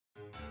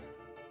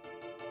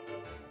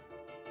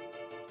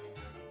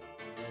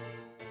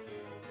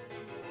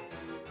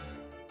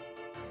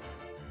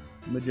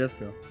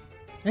Majesto.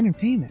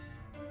 Entertainment.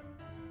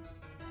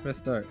 Press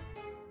start.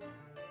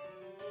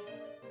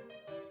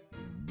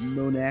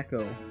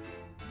 Monaco.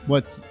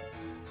 What's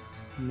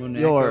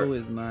Monaco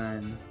is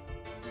mine.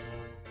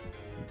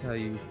 That's how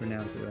you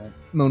pronounce it, right?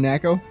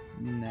 Monaco?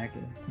 Monaco.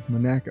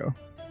 Monaco.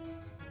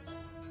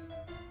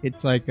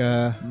 It's like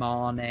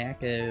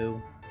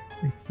Monaco.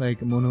 It's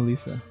like Mona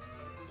Lisa.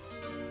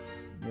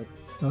 Yep.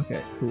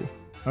 Okay, cool.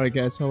 Alright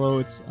guys, hello,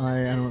 it's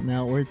I don't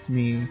know now, or it's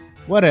me.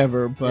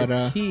 Whatever, but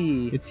it's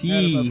he. It's Add him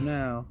he. up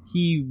now.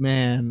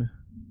 He-Man.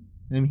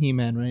 I'm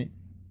He-Man, right?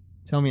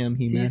 Tell me I'm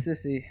He-Man. He's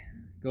sissy.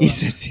 Go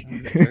He's on.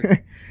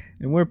 sissy.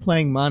 And we're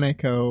playing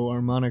Monaco,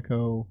 or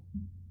Monaco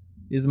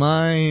is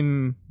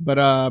mine. But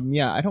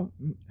yeah, I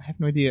have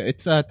no idea.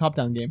 It's a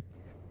top-down game.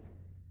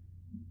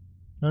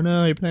 Oh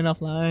no, you're playing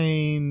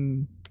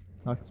offline.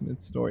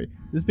 Locksmith story.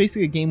 This is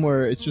basically a game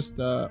where it's just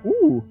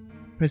ooh,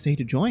 press A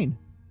to join.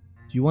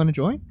 Do you want to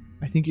join?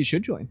 I think you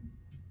should join.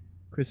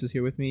 Chris is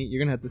here with me. You're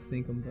gonna have to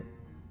sync him, but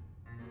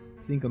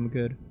sync him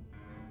good.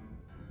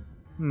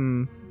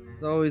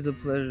 It's always a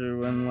pleasure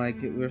when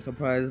we're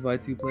surprised by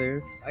two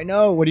players. I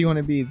know. What do you want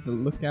to be? The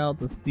lookout,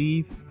 the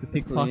thief, the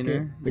pickpocket,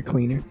 cleaner. the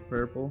cleaner. It's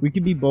purple. We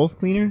could be both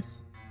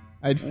cleaners.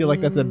 I'd feel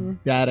like that's a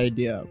bad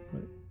idea.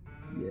 But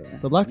Yeah.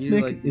 the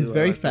locksmith like is blue, I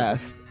very like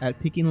fast at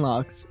picking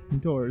locks and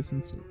doors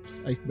and safes.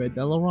 I read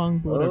that all wrong,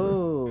 but whatever.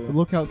 Oh. The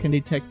lookout can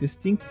detect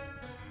distant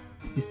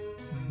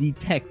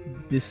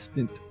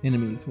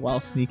enemies while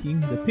sneaking.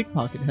 The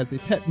pickpocket has a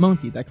pet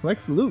monkey that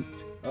collects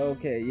loot.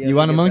 Okay. Yeah. You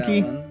want a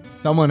monkey? One.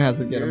 Someone has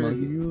to get a You're-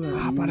 monkey. you-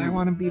 But I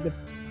want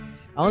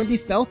to be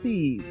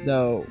stealthy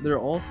though. They're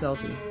all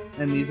stealthy,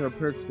 and these are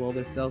perks while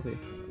they're stealthy.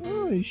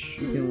 Oh, You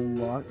shit. can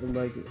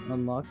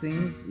unlock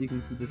things. You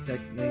can see the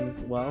sex things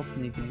while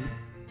sneaking.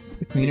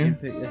 The cleaner. You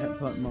can pick the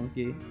pet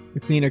monkey. The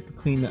cleaner could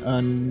clean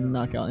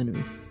knock out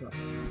enemies. So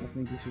I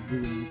think you should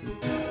do the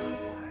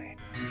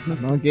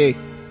monkey. Monkey.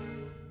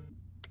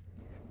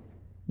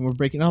 And we're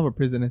breaking out of a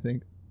prison, I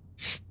think.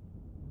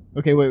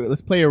 Okay, wait,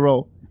 let's play a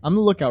role. I'm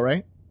the lookout,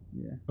 right?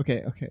 Yeah.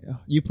 Okay. Oh,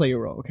 you play your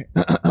role. Okay.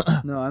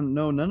 No,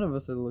 none of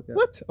us are the lookout.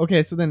 What?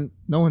 Okay, so then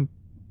no one.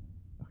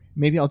 Okay,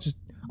 maybe I'll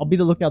be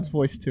the lookout's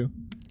voice too.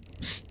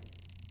 Psst.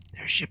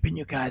 They're shipping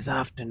you guys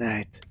off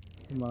tonight.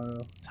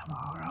 Tomorrow.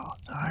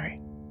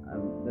 Sorry.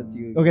 That's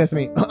you. Okay, that's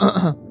me.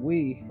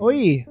 We.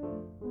 Oi.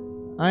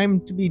 I'm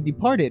to be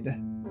departed,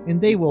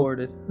 and they will.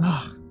 Boarded.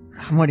 Ugh,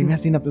 I'm already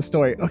messing up the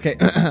story. Okay,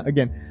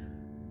 again.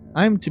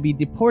 I'm to be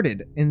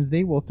deported, and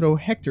they will throw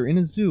Hector in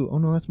a zoo. Oh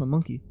no, that's my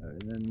monkey.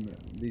 Alright, then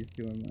these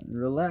two are mine.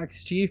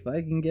 Relax, Chief.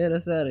 I can get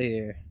us out of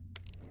here. ...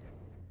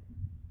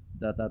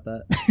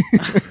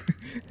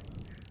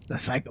 The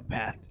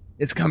psychopath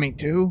is coming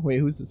too. Wait,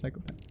 who's the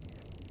psychopath?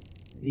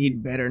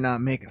 He'd better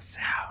not make a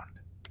sound. ...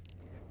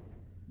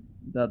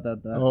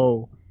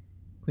 Oh,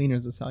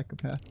 Cleaner's a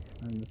psychopath.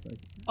 I'm the psychic.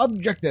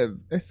 Objective: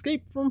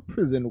 escape from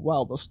prison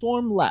while the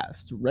storm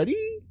lasts. Ready?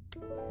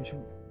 We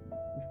should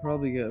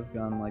probably have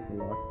gone like the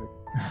lockpick.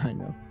 I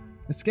know.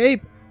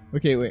 Escape!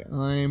 Okay, wait,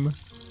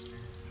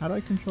 how do I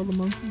control the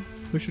monkey?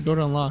 Push the door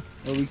to unlock.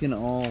 Well, we can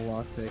all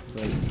lockpick,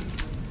 but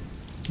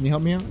Can you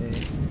help me out? hey,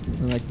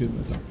 I like doing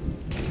myself.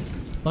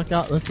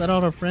 Let's let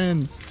out our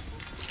friends.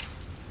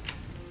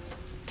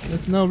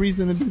 There's no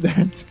reason to do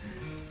that.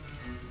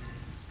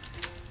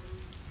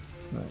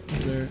 Alright,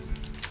 is there...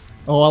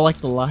 Oh, I like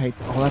the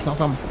lights. Oh, that's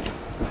awesome.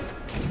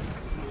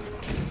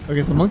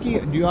 Okay, so monkey,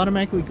 do you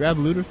automatically grab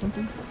loot or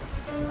something?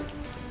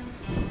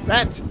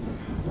 Rat!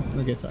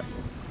 Okay, sorry.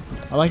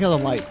 I like how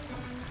the light.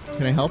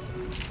 Can I help?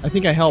 I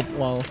think I help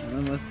while...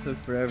 it must took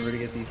forever to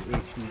get these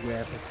HD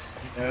graphics.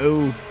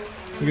 Oh!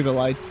 Look at the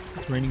lights.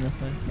 It's raining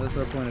outside. That's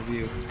our point of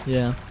view.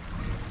 Yeah.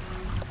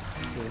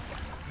 Cool.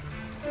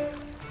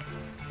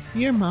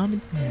 Dear Mom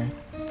and Dad,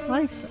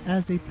 life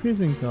as a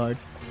prison guard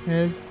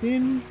has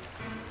been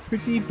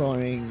pretty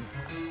boring.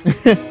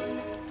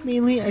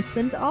 Mainly, I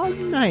spent all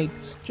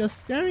night just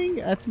staring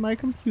at my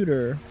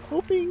computer,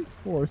 hoping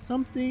for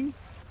something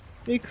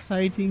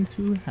exciting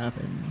to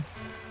happen.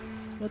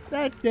 But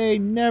that day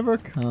never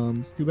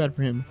comes. Too bad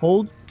for him.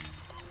 Hold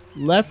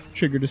left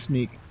trigger to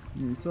sneak.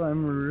 So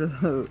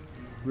I'm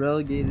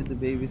relegated to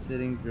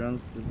babysitting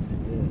drunks, the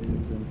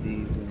and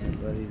thieves, and our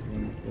buddies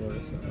in the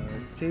forest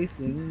are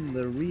chasing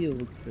the real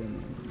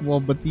criminals. Well,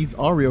 but these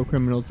are real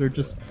criminals. They're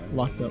just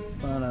locked up.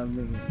 Fun, I'm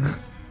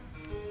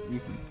you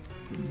can.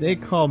 They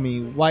call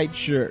me White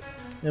Shirt,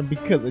 and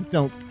because I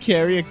don't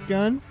carry a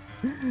gun,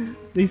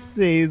 they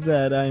say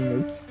that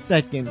I'm a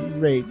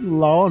second-rate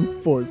law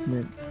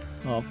enforcement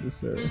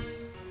officer.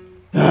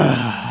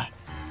 How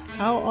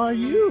are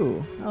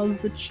you? How's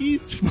the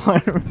cheese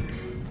farm?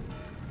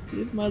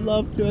 Give my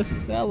love to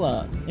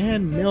Estella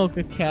and milk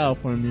a cow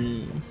for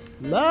me.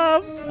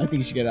 Love? I think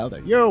you should get out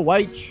there. You're a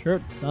White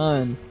Shirt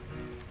son.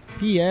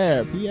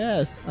 Pierre,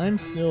 P.S. I'm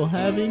still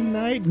having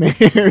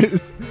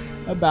nightmares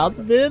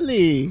about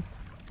Billy.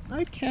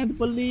 I can't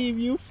believe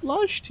you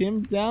flushed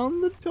him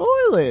down the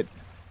toilet.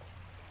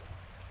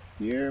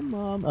 Dear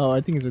Mom. Oh, I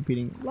think it's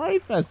repeating.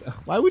 Life as... Ugh,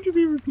 why would you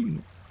be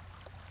repeating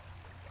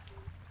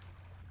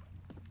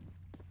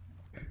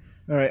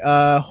it? Alright,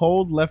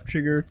 hold left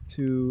trigger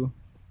to...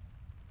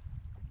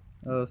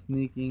 Oh,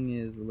 sneaking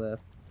is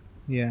left.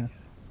 Yeah.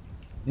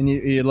 And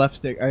your left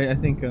stick. I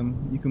think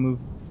you can move.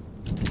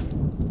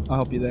 I'll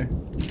help you there.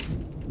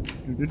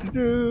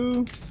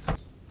 Do.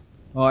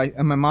 Oh,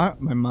 my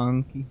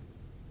monkey.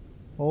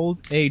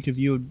 Hold A to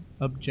view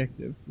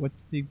objective.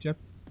 What's the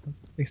objective?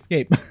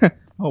 Escape.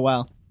 Oh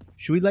wow.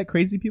 Should we let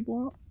crazy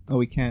people out? Oh,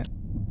 we can't.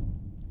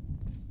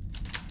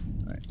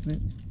 Alright.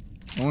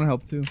 I want to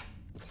help too.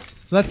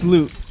 So that's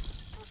loot.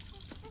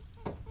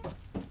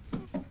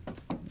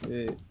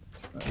 Wait.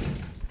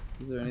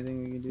 Is there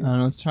anything we can do? I don't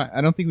know. Let's try.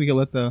 I don't think we can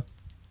let the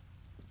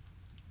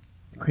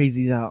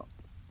crazies out.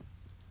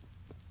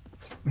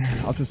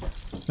 I'll just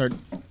start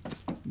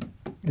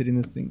hitting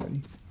this thing,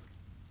 buddy.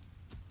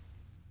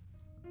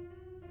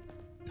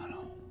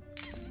 Tunnels.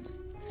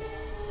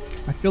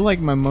 I feel like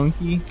my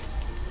monkey. Is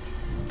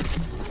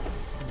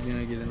he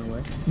gonna get in the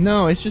way?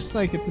 No, it's just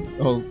like it's.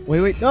 Oh,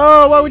 wait.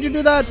 No, why would you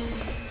do that?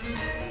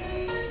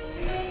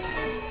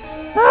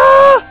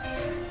 Ah!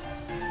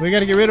 We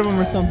gotta get rid of him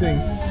or something.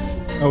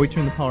 Oh, we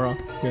turned the power off.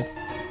 Good.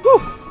 Whew!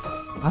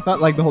 I thought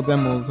like the whole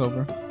demo was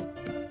over.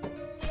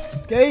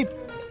 Escape!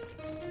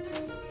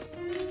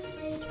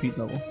 Speed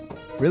level.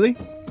 Really?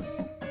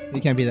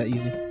 It can't be that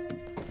easy.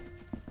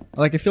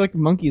 Like, I feel like the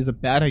monkey is a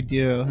bad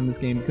idea in this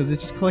game because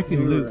it's just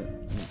collecting loot.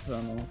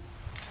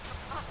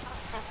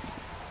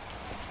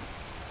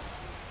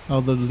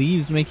 Oh, the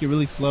leaves make you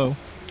really slow.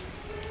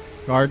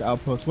 Guard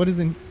outpost. What is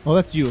in? Oh,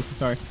 that's you.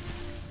 Sorry.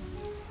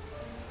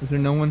 Is there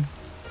no one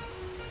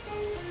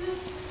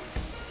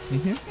in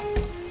here?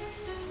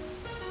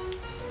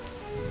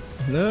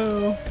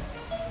 Hello?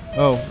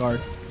 Oh,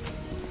 guard.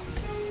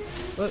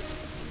 What?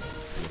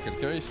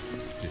 Quelqu'un est...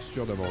 T'es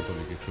sûr d'avoir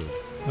entendu quelque chose?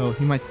 Oh,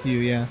 he might see you,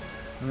 yeah.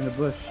 I'm in a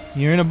bush.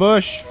 You're in a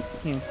bush!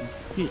 Can't see.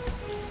 Here.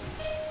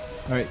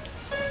 Alright.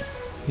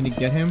 Can you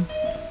get him?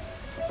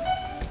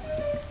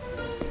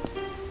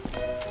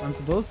 I'm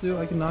supposed to.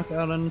 I can knock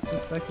out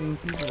unsuspecting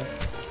people.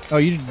 Oh,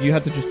 you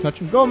have to just touch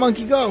him? Go,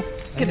 monkey, go!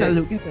 Get that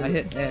loot, get that I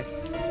loot. hit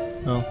X.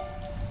 Oh.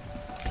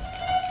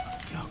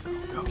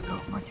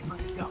 Go, monkey,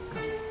 go.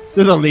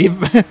 There's a leaf.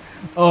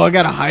 Oh, I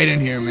gotta hide in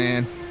here,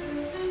 man.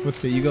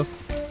 Okay, you go.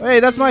 Hey,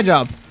 that's my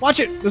job. Watch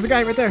it! There's a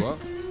guy right there. Quoi?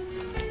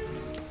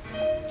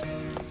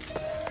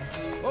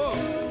 Oh!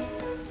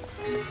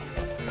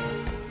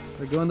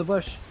 Or go in the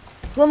bush.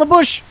 Go in the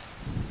bush!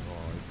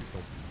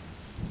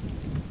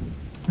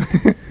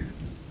 Oh,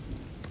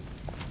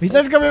 He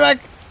said coming back!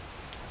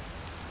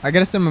 I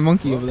gotta send my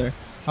monkey over there.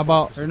 How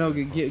about... Or no,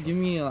 give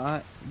me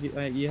a...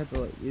 you have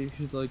to like... You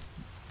should like...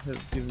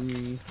 Give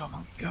me... Go,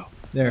 monkey, go.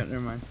 There.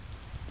 Never mind.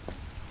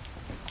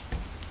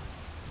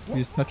 You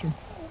just touch him.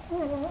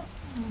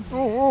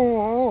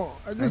 Oh.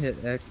 I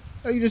hit X.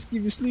 I just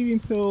give you sleeping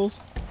pills.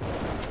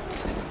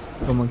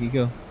 Go, monkey,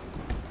 go.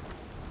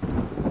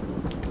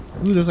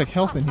 Ooh, there's like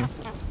health in here.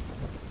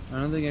 I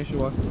don't think I should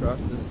walk across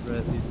these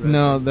red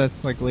No,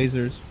 that's like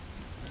lasers.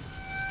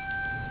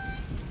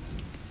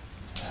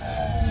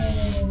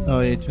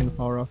 Oh yeah, turn the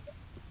power off.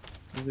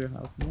 Is there a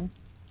house in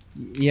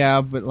there?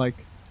 Yeah, but like...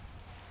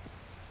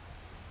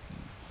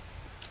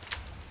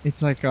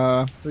 It's like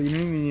So you don't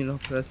even need to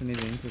press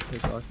anything to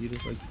pick off. You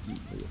just like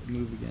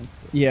move against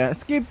it. Yeah,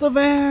 escape the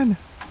van!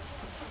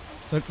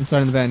 I'm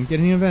starting the van. Get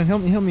in the van.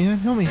 Help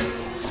me.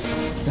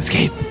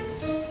 Escape!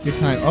 Good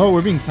time. Oh,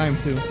 we're being timed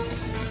too.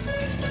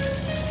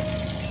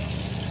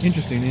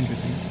 Interesting.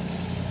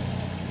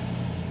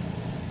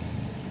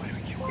 What do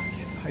we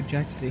get?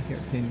 Hijack the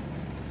hairpin.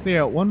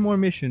 Clear out one more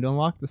mission to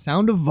unlock the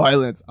sound of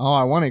violence. Oh,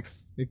 I want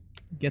to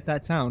get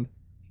that sound.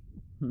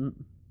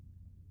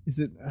 Is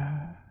it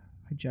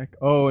hijack?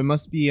 Oh, it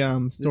must be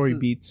story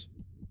beats.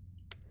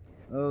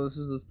 Oh, this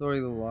is the story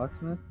of the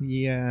locksmith?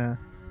 Yeah.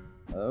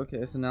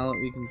 Okay, so now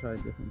we can try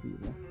different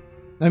people.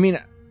 I mean,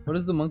 what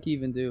does the monkey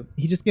even do?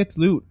 he just gets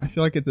loot. I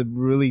feel like it's a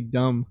really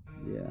dumb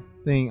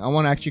thing. I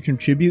want to actually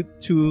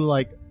contribute to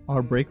like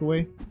our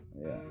breakaway.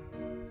 Yeah.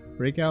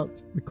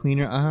 Breakout, the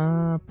cleaner.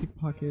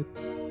 Pickpocket.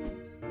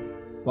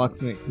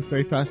 Locksmith. It's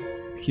very fast.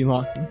 Key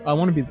locksmith. I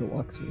want to be the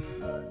locksmith.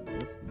 Alright,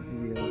 let's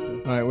do the other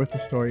two. Alright, what's the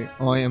story?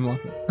 Oh, I am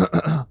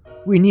locksmith.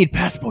 We need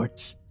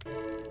passports.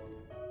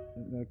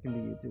 That can be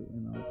you too.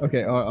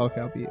 Okay,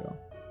 okay, I'll be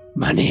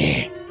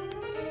money.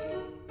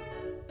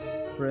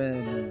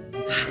 Friends.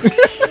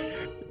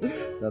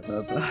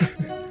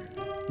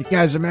 You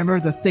guys remember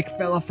the thick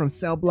fella from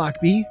cell block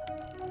B?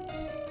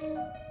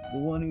 The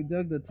one who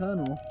dug the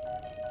tunnel.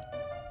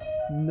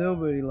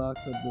 Nobody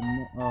locks up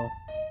the oh,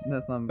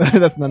 that's not me.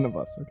 That's none of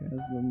us. Okay.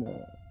 That's the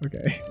mole.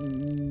 Okay.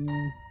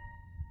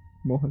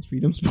 Mole has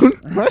freedom spoon.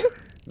 What?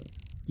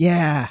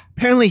 Yeah.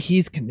 Apparently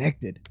he's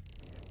connected.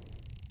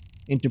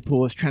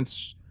 Interpol is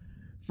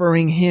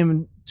transferring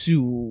him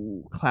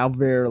to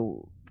Carvelis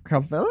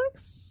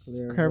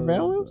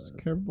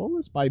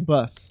by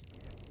bus.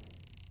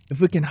 If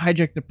we can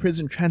hijack the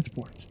prison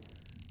transport,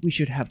 we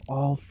should have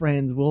all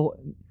friends we'll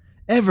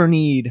ever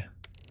need.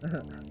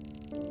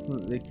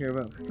 They care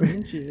about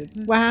friendship.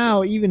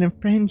 Wow, even in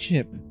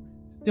friendship,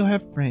 still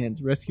have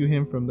friends. Rescue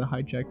him from the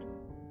hijacked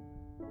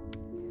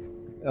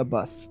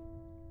bus.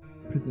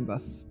 Prison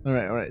bus.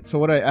 Alright. So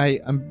what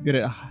I'm good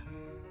at.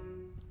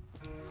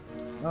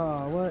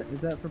 Oh, what? Is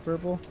that for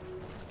purple?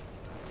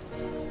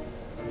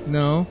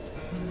 No.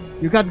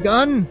 You got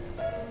gun?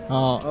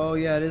 Oh, Oh,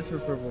 yeah, it is for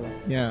purple.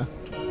 yeah.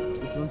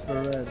 This one's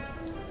for red.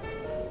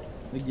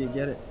 Like, you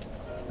get it.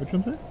 Which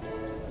one's that?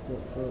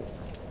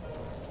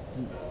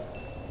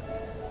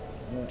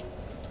 Yeah.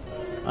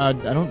 I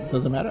don't.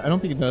 Does it matter? I don't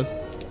think it does.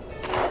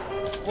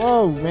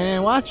 Whoa,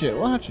 man! Watch it!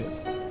 Watch it!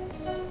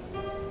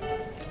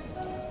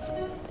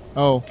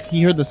 Oh,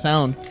 he heard the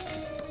sound.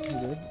 You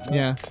did?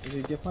 Yeah.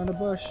 Okay, get find a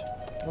bush.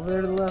 Over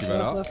there to the left, You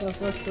went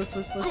left.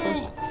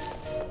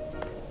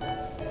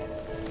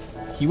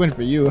 He went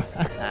for you.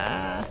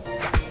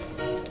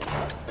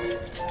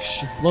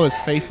 Just blow his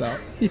face out.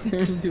 He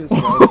turned into a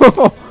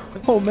skeleton.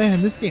 Oh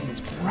man, this game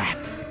is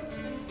graphic.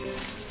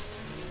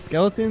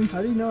 Skeletons?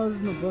 How do you know I was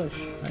in the bush?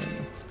 I don't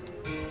know.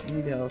 I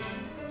need help.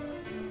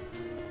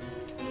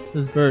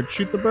 This bird.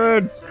 Shoot the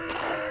birds!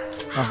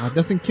 Oh, it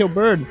doesn't kill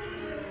birds.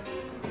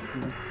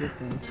 You just hit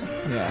them.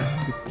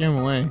 Yeah, you can scare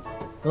them away.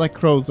 They're like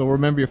crows, they'll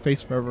remember your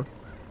face forever.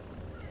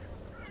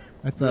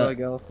 That's You're like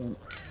elephant.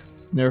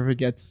 never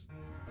forgets.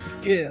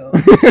 Kill.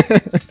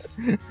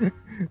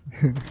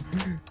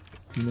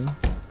 Casino.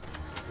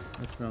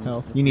 That's from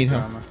Help. You need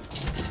help. drama.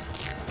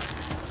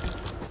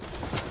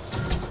 I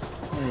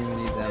don't even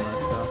need that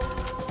much help.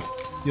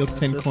 Steal That's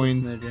 10 just a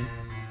coins. smidgen.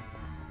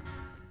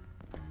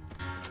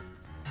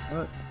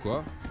 What?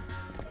 Quoi?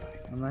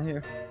 I'm not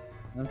here.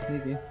 I'm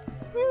sneaky.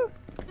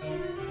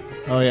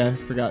 Oh yeah, I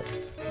forgot.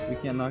 We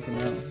can't knock him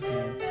out.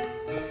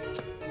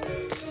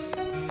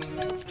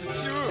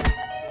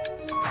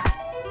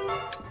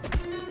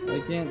 I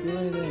can't do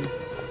anything.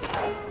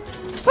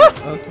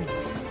 Okay.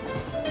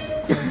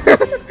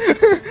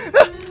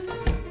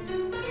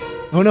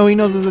 Oh no, he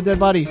knows there's a dead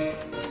body.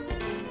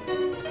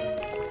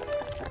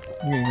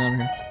 I'm getting down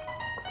here.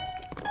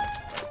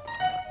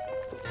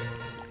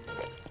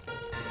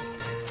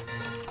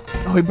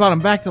 Oh, he brought him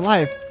back to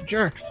life.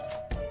 Jerks.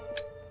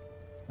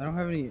 I don't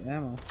have any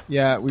ammo.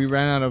 Yeah, we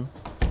ran out of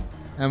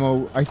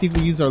ammo. I think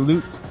we used our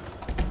loot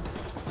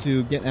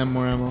to get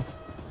more ammo.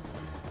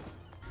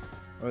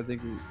 Or I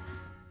think we...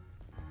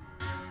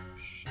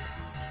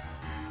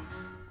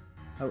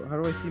 How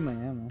do I see my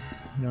ammo?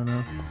 I don't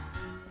know.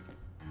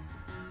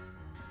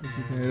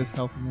 There's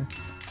health in there.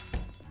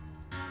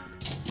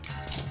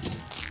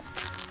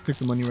 Took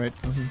the money right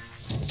from him.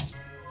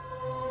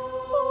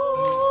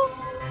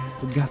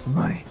 We got the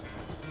money.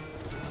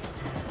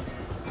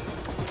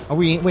 Are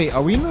we? Wait,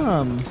 are we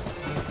in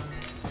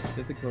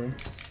Get the coin.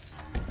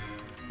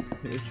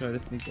 Here, try to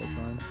sneak that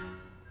coin.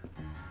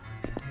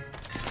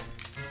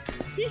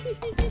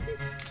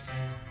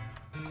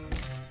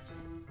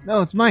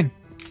 No, it's mine.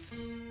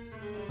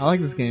 I like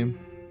this game.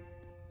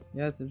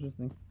 Yeah, it's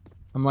interesting.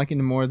 I'm liking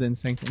it more than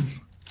Sanctum.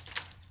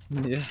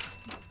 Yeah.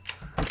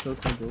 It's so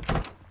simple.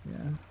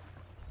 Yeah.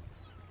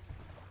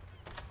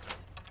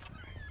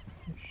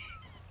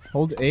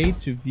 Hold A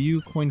to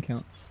view coin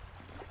count.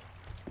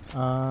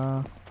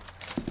 Quoi?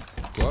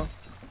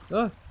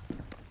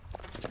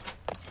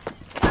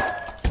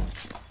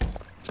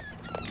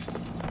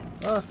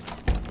 Ah!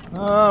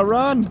 Ah!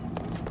 Run!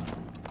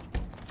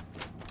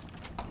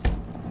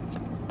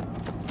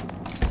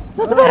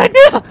 That's a bad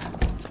idea!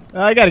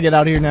 I gotta get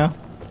out of here now.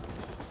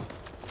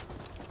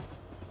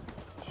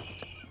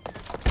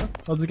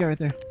 Oh, there's a guy right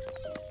there.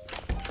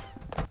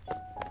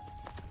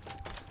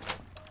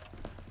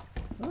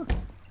 Hein?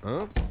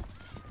 Ah!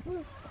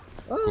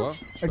 Quoi?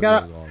 I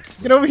gotta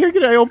get over here.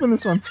 Get I open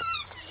this one.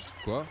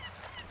 Quoi?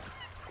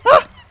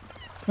 Ah!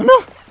 Oh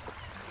no!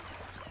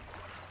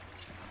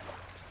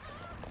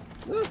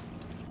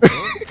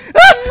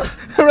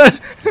 Run!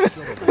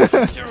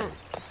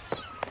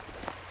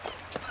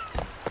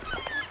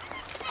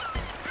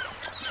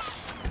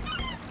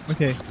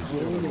 Okay.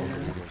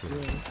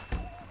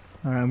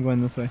 Alright, I'm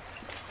going this way.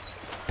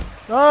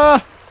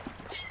 Ah!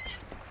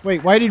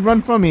 Wait, why did he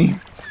run from me?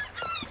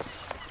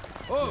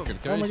 Oh!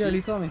 Quelqu'un Oh my ici? god,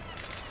 he saw me.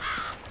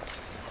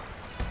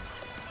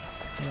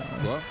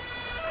 Quoi?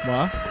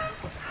 What?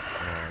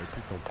 Oh, et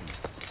puis tant pis.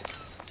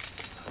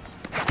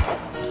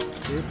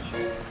 Bitch.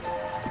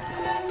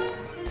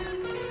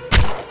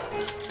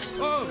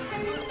 Oh!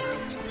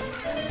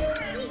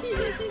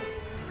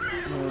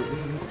 No,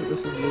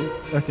 this is loot.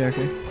 Okay,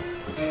 okay.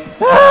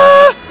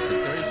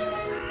 Quelqu'un ici?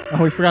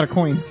 Oh, we forgot a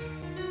coin.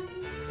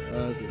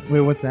 Okay.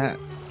 Wait, what's that?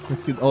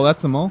 Let's get. Oh,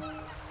 that's a mole.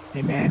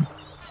 Hey, man,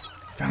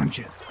 found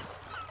you.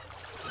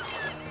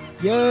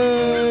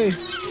 Yay!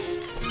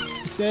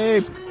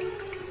 Escape!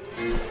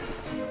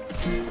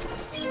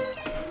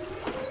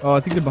 Oh, I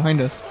think they're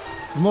behind us.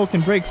 The mole can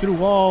break through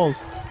walls.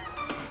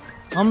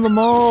 I'm the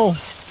mole.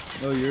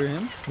 Oh, you're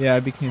him? Yeah, I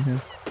became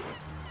him.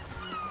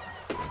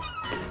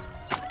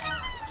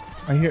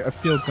 I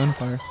feel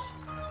gunfire.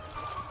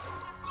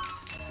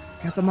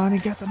 Get the money,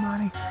 get the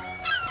money.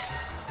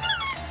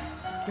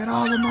 Get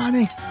all the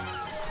money.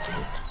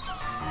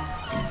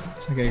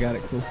 Okay, got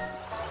it, cool.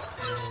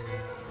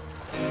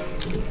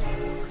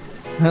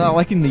 I'm not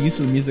liking the use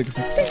of the music. It's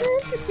like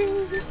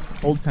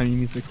old timey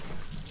music.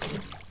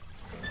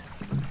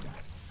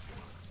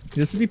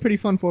 This would be pretty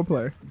fun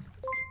 4-player.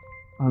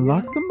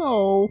 Unlock the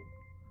mole.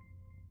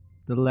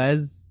 The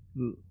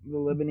The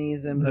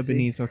Lebanese embassy.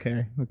 Lebanese,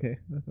 okay. Okay.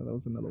 I thought that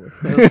was another word.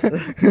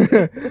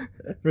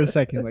 For a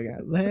second, like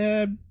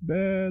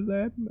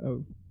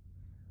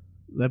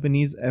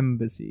Lebanese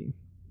embassy.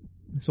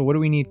 So what do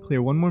we need?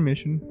 Clear one more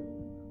mission.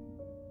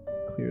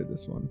 Clear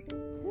this one.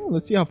 Oh,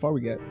 let's see how far we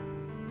get.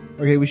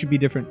 Okay, we should be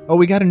different. Oh,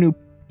 we got a new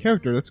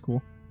character. That's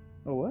cool.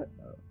 Oh, what?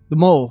 The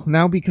mole.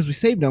 Now, because we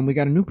saved him, we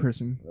got a new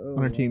person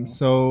on our team. I'm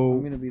So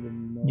gonna be the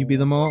mole. you be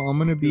the mole. I'm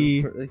gonna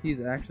be. He's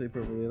actually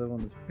purple. The other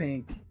one is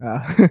pink.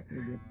 I'm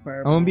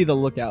I'm gonna be the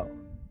lookout.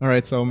 All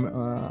right, so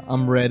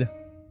I'm red.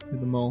 You're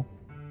the mole.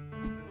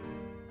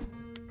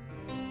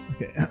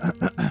 Okay.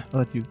 Oh,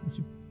 that's you. That's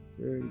you.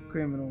 Dirty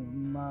criminal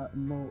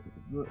mole.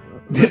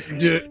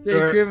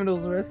 Dirty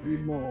Criminals rescue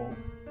mole.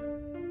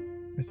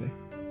 I say.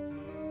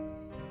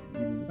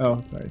 Oh,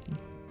 sorry. Sorry.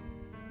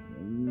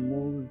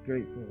 Mole is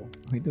grateful.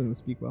 Oh, he doesn't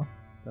speak well.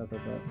 Dot, dot,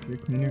 dot. Very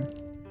clean here.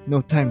 No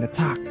time to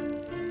talk.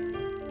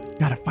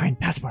 Gotta find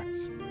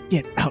passports.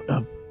 Get out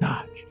of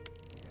Dodge.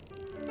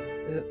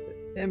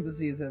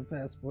 Embassies have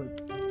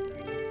passports.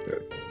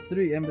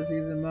 3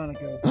 embassies in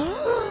Monaco.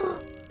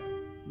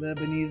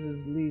 Lebanese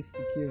is least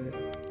secure.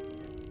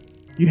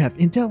 You have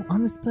intel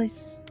on this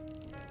place?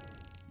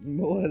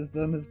 Mole has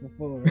done this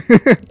before.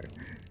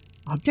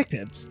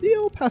 Objective: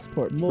 steal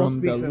passports Mole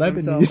from the speaks of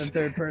himself in Lebanese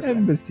third person.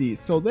 embassy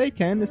so they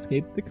can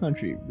escape the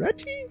country.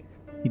 Ready?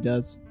 He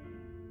does.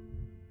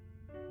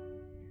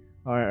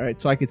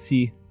 Alright, so I could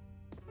see.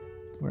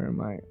 Where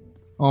am I?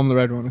 Oh, I'm the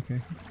red one,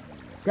 okay.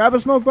 Grab a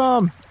smoke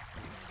bomb!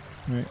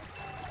 Alright.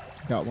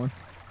 Got one.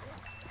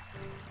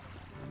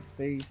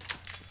 Face.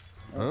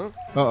 Hein?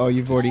 Uh oh,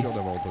 you've T'es already. sûr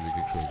d'avoir entendu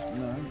quelque chose?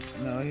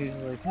 No, he's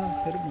like,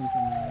 huh, could have been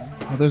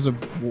something. Oh, there's a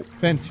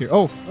fence here.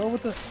 Oh, Oh,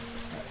 what the?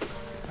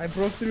 I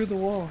broke through the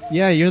wall.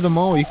 yeah, you're the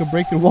mole. You can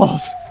break through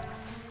walls.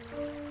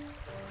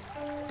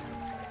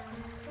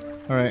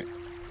 Alright.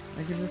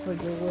 I can just like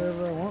go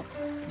wherever I want.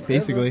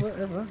 Basically.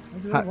 Whatever. I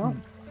do what I want.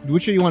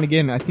 Which way you want to get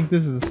in? I think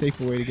this is a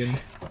safer way to get in.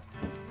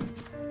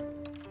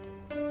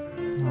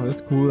 Oh,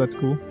 that's cool. That's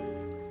cool.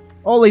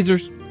 Oh,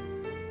 lasers.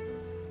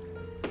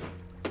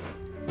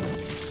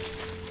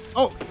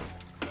 Oh.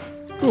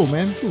 Cool,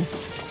 man. Cool.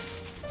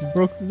 You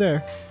broke through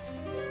there.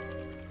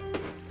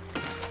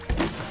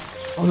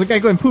 Oh, there's a guy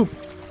going poop.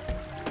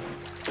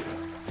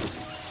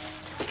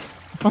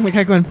 I found the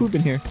guy going poop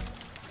in here.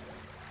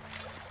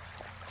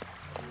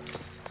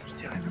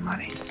 Stealing the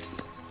monies.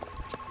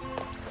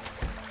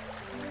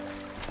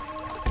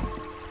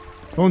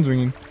 Phone's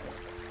ringing.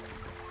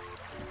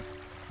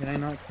 Can I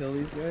not kill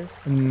these guys?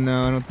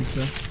 No, I don't think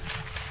so.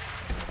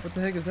 What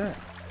the heck is that?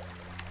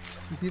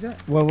 You see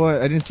that?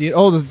 What? I didn't see it.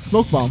 Oh, there's the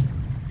smoke bomb.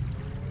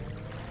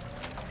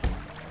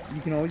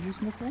 You can always use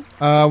smoke bomb?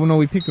 Well, no,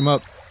 we picked him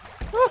up.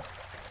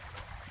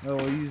 Oh,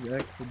 we'll use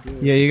X to do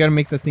it. Yeah, you gotta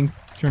make that thing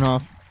turn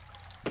off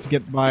to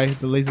get by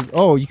the lasers.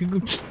 Oh, you can go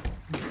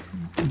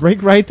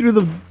break right through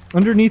the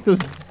underneath this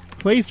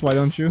place. Why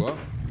don't you? Quoi?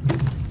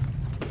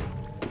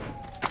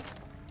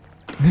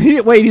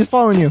 Wait, he's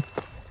following you.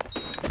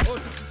 Oh,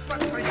 tu fous pas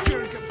de ma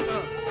gueule comme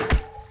ça!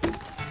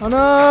 Oh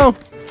no!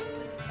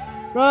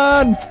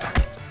 Run!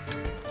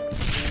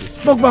 T'es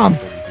sûr Smoke bomb.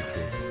 d'avoir entendu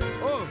quelque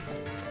chose?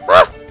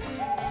 Ah!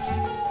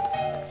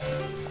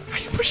 Why are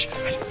you pushing?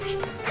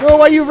 Oh,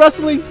 why are you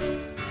wrestling?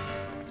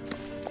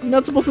 You're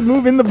not supposed to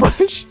move in the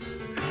bush.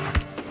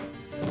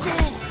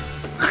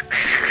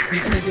 You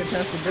can't get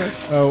past the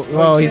bush. Oh,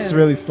 well, he's can.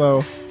 really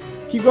slow.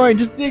 Keep going,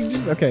 just dig,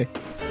 okay.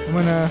 I'm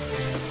gonna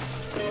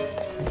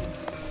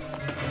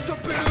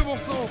Stoppez-le, bon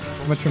sang!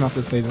 turn off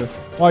this laser.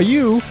 While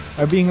you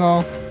are being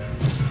all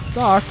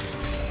stalked.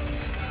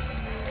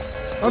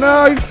 Oh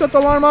no, you've set the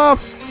alarm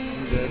off!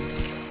 I'm good.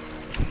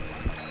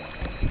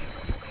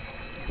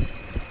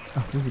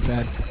 Oh, this is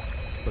bad.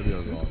 C'est pas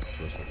bien grave, de toute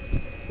façon.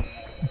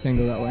 I can't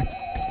go that way.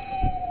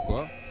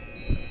 Quoi?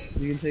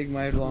 You can take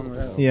my long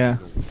route. Yeah,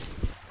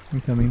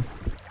 I'm coming.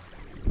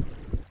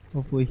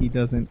 Hopefully he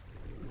doesn't.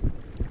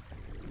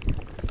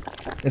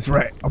 That's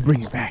right, I'll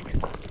bring you back.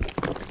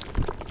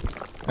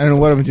 I don't know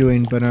what I'm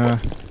doing, but I'll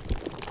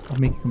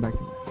make you come back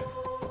to me.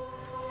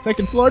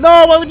 Second floor.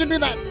 No, why would you do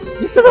that?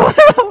 You took the alarm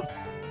off!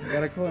 I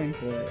got a coin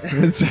for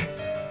it.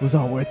 It was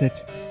all worth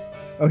it.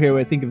 Okay,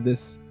 wait, think of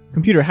this.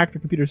 Computer, hack the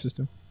computer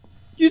system.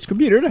 Use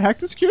computer to hack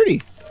the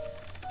security.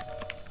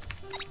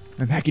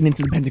 I'm hacking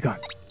into the Pentagon.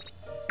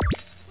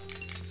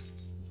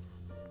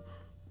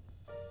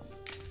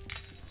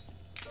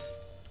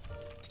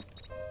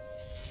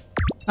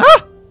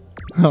 Ah!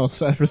 Oh,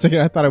 sorry, for a second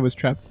I thought I was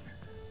trapped.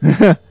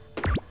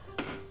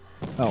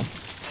 Oh.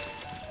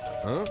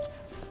 Hein?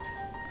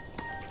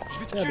 Je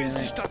vais te tuer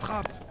si je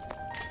t'attrape!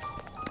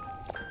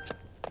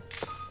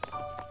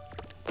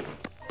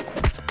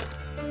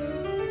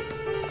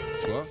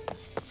 Quoi?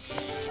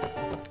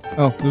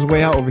 Oh, there's a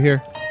way out over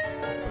here.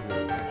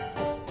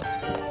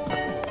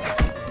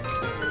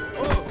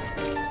 Oh!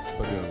 C'est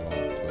pas bien grave,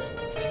 de toute façon.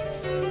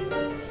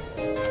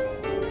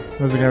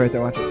 There's a guy right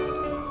there, watch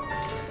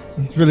it.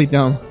 He's really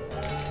down.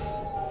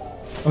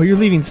 Oh, you're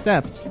leaving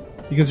steps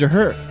because you're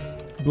hurt.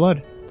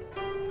 Blood.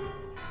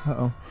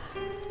 Uh-oh.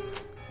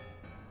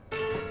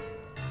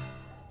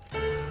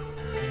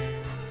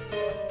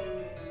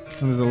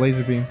 And there's a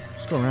laser beam.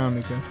 Just go around,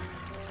 okay.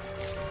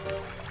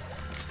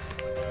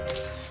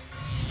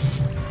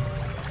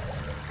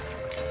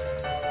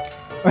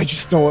 I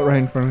just stole it right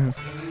in front of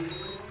him.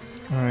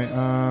 Alright,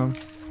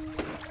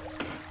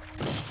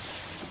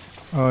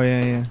 oh,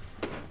 yeah, yeah.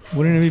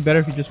 Wouldn't it be better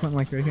if you just went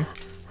like right here?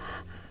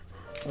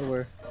 Oh,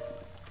 where?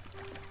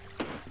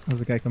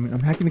 There's a guy coming. I'm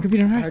hacking the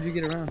computer. How'd you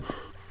get around?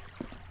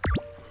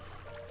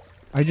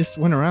 I just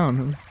went around.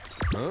 Hein?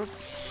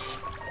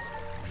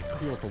 J'ai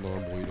cru entendre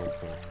un bruit dans le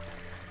fond.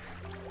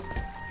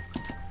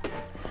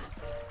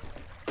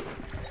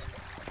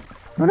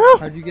 Oh no!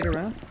 How'd you get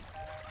around?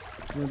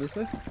 You went this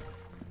way?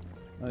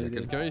 Oh, Y'a you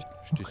did. quelqu'un ici?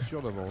 J'étais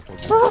sûr d'avoir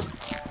entendu.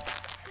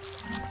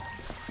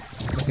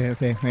 Okay,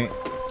 okay, wait.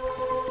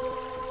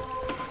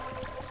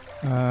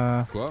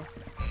 Quoi?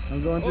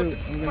 I'm going to.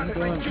 I'm just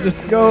going.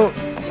 Just go!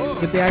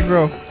 Get the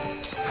aggro. Je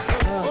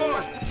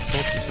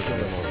pense qu'il est sûr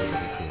d'avoir entendu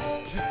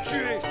quelque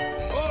chose.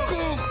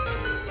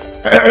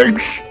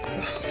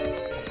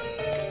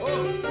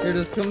 Here,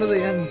 just come to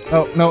the end.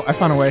 Oh, no, I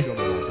found a way. Sûr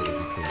d'avoir entendu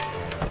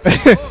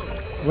quelque chose.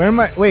 Where am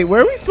I? Wait,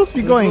 where are we supposed to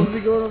be We're going? supposed to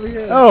be going over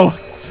here. Oh!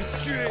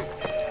 J'ai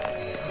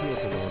cru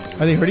entendre un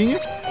bruit. Are they hurting you?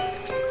 C'est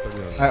pas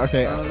bien.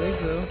 Okay, I don't think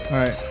so.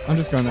 alright. I'm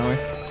just going that way.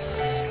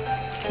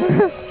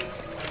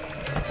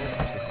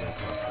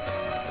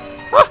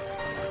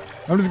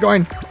 I'm just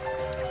going.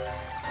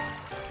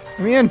 Let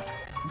me in.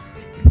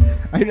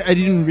 I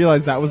didn't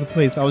realize that was a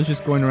place. I was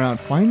just going around.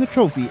 Find the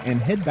trophy and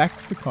head back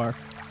to the car.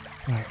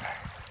 Alright.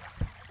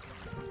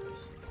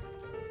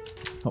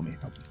 Help me,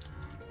 help me.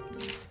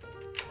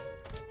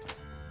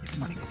 Get the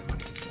money, get the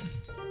money, get the money.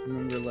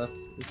 Remember left.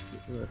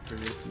 Left for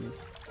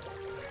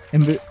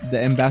this. The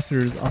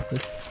ambassador's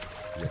office.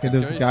 Y'a Okay,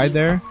 there's a quelqu'un guy ici?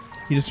 there.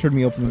 He just heard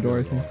me open the door,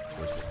 I Pas think. bien,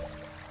 ouais, c'est-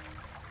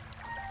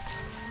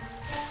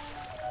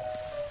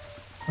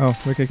 Oh,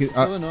 okay. It's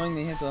so annoying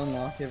they have to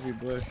unlock every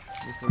bush.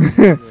 before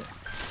they do it.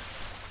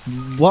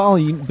 Well,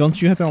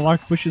 don't you have to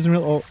unlock bushes in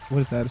real? Oh,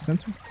 what is that? A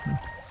sensor? No.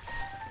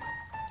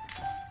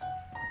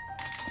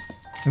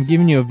 I'm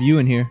giving you a view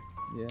in here,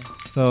 Yeah.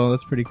 so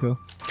that's pretty cool.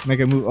 Make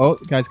a move. Oh,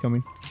 the guy's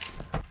coming.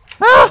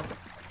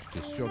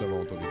 J'étais sûr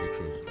d'avoir entendu quelque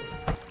chose.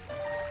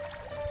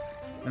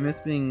 I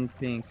miss being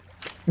pink.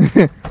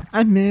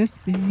 I miss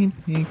being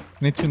pink.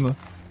 Can I turn the,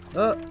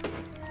 Oh!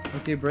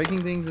 Okay,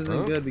 breaking things isn't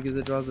Huh? good because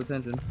it draws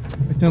attention.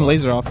 I turn the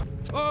laser off?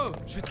 Oh!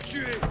 J'ai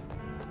tué!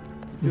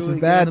 This Julie, is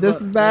get bad. in the This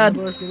bush, is get bad. in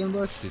the bush, get in the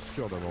bush. J'étais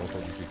sûr d'avoir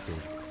entendu quelque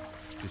chose.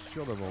 J'étais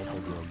sûr d'avoir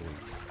entendu un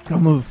bruit.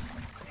 Don't move.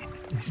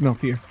 I smell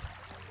fear.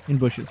 In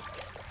bushes.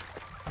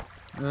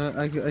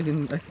 I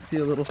can see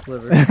a little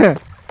sliver.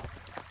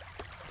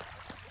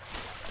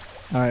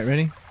 Alright,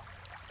 ready?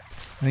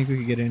 I think we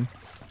could get in.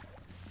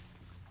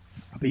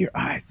 I'll be your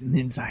eyes in the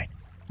inside.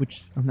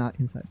 Which, I'm not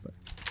inside, but...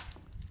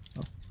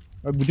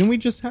 Oh. Didn't we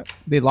just have...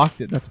 They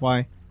locked it, that's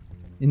why.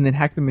 And then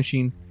hack the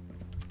machine.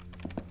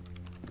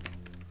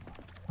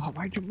 Oh,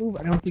 why'd you move?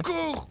 I don't think...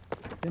 Cours!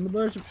 Get in the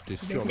bush. J'étais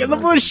sûr Get in the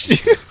d'avoir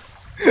bush!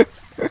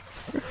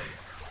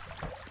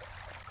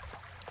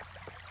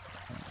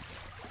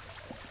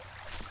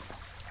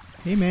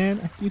 Hey man,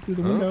 I see you through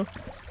the Huh? window.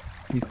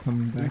 He's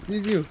coming He back.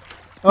 sees you.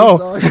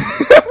 Oh! He saw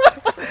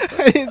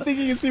you. I didn't think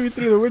he could see me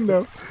through the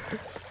window.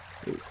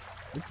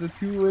 It's a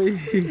two-way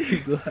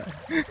glass.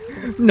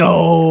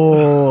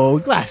 No!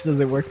 Glass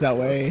doesn't work that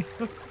way.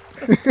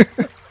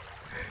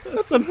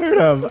 That's unheard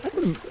of. I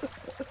didn't...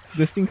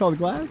 This thing called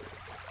glass?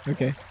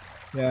 Okay.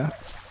 Yeah.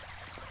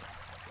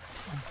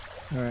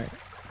 Alright.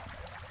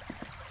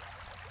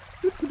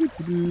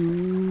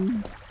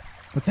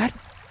 What's that?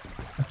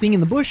 A thing in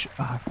the bush?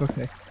 Ah,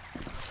 okay.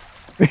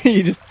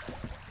 You just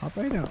hop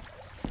right out.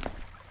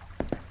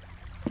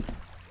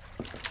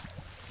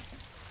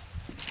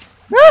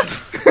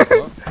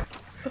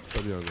 C'est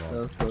pas bien That grave.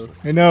 was close.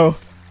 I know.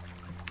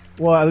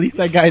 Well, at least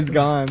that guy's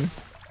gone.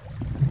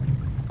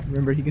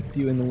 Remember, he can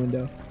see you in the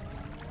window.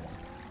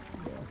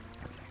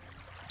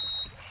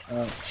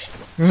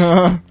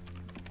 Oh.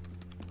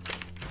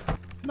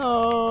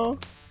 No.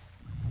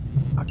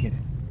 I'll get it.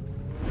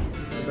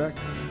 Go back.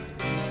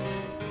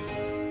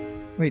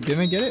 Wait,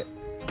 didn't I get it?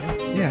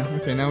 Yeah.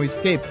 Okay, now we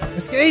escape.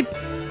 Escape!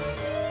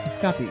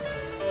 Escape.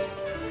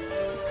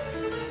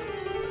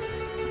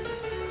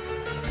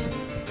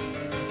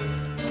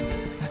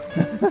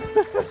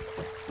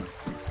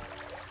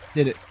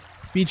 Did it.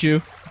 Beat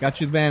you. Got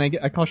you the van.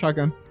 I call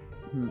shotgun.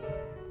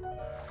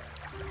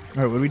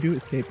 Alright, what do we do?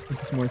 Escape.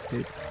 Just more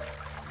escape.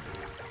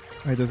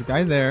 Alright, there's a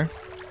guy there.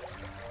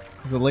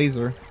 There's a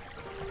laser.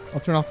 I'll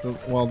turn off the...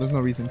 Well, there's no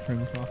reason to turn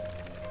this off.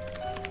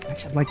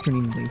 Actually, I like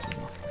turning the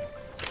lasers off.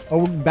 Oh,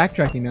 we're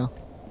backtracking now.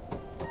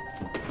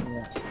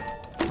 Yeah.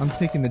 I'm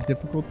taking the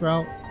difficult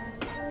route.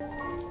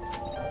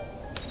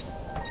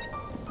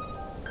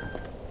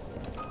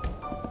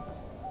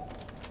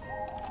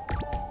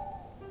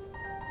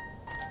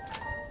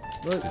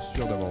 Look. J'étais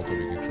sûr d'avoir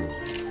entendu quelque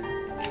chose.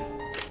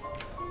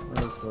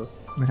 That was close.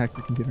 I'm gonna hack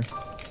the computer.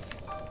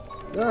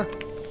 Ah!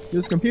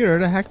 Use computer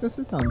to hack the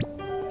system.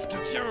 Je te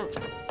tiens!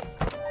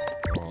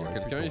 Oh, y'a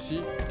quelqu'un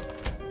ici?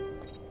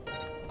 C'est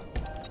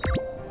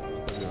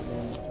pas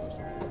bien, de toute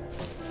façon.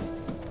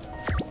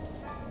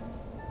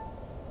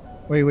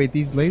 Wait,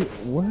 these late.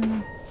 What?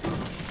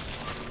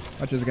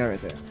 Watch this guy right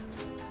there.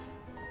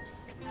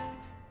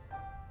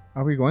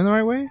 Are we going the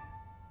right way?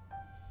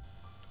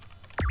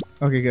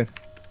 Okay, good.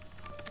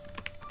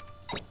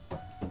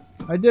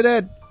 I did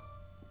it!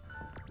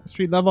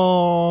 Street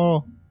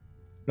level!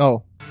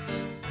 Oh.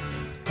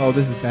 Oh,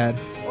 this is bad.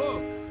 Oh!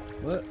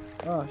 What?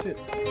 Oh shit.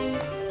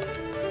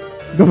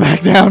 Go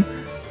back down!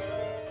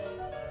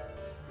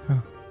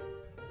 Oh.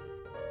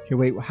 Okay,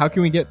 wait, how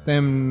can we get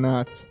them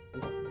not...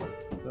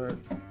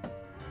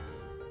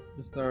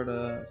 Just start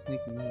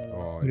sneaking.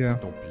 Oh, Yeah.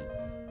 tant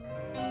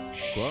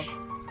pis. Quoi?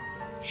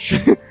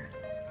 Shh!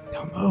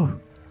 Don't move!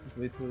 Just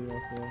wait till you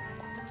walk away.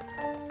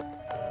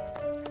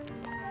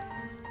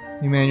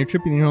 Hey man, you're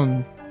tripping your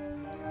own...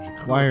 J'ai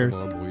cru Wires.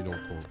 entendre un bruit dans le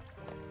coin.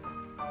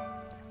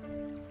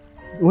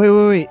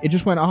 Wait, it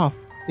just went off.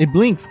 It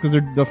blinks because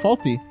they're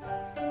faulty.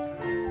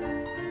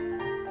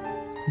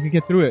 You could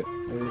get through it.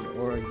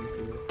 Or I can just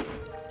do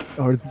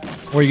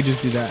this. Or you could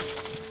just do that.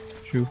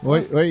 True.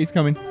 Wait, he's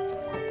coming.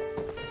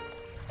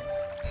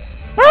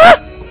 Ah!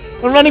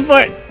 I'm running for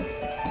it!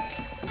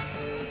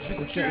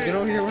 Just get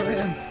over here where I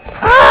am.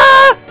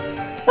 Ah!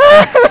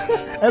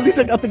 At least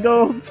I got the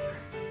gold.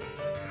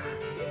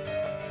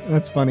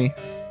 That's funny.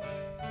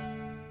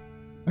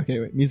 Okay,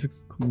 wait.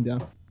 Music's cooling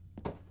down.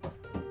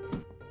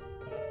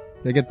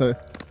 Did I get the...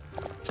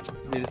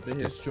 You just stay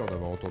here. T'es sûr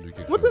d'avoir entendu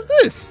quelque What chose? is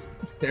this?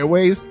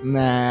 Stairways?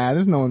 Nah,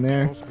 there's no one Je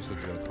there. pense que ça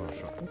devait être un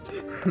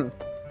chat.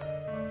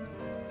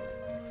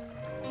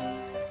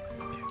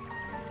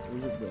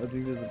 I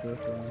think there's a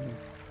breath around here.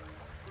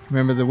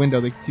 Remember the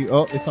window, they can see...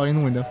 Oh, they saw you in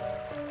the window.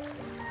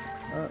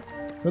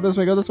 Go this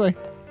way, go this way.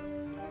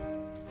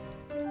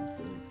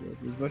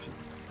 There's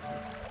bushes.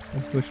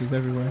 There's bushes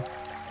everywhere.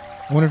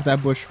 I wonder if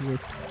that bush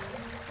works.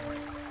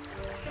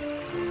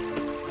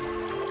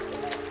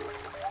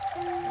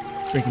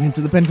 Breaking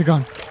into the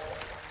Pentagon.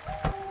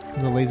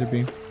 There's a laser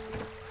beam.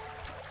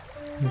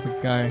 There's a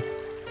guy.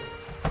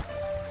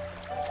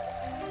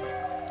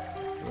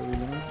 Where are we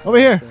going? Over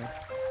here! Okay.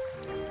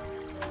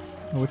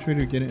 Oh, which way do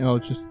we get in? Oh,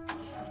 it's just...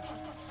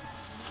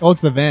 Oh,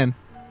 it's the van.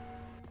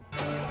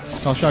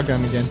 I'll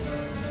shotgun again.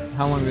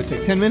 How long did it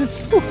take? 10 minutes?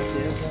 Whew.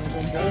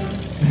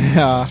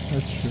 Yeah,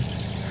 that's true.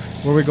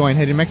 Where are we going?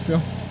 Heading Mexico?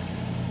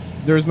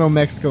 There is no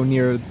Mexico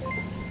near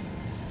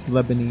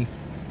Lebanon.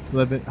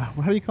 How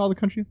do you call the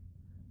country?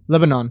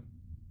 Lebanon.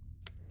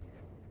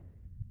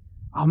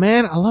 Oh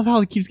man, I love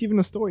how it keeps giving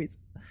us stories.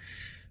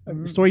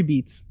 Story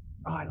beats.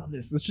 Oh, I love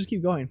this. Let's just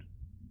keep going.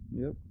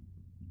 Yep.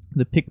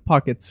 The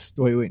pickpockets.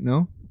 Wait,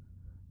 no.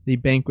 The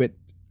banquet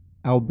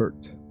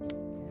Albert.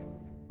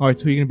 Alright,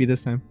 so who are you gonna be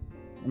this time?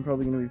 I'm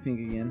probably gonna be pink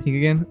again. Pink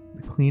again?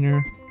 The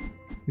cleaner.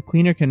 The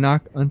cleaner can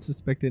knock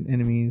unsuspected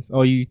enemies.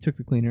 Oh, you took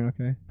the cleaner,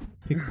 okay.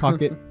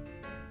 Pickpocket.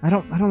 I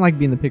don't like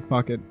being the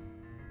pickpocket.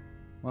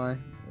 Why?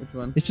 Which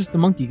one? It's just the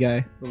monkey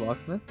guy. The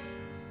locksmith?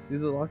 Do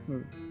the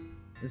locksmith.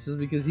 It's just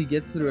because he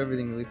gets through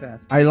everything really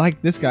fast. I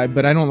like this guy,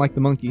 but I don't like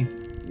the monkey.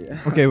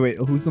 Yeah. Okay, wait,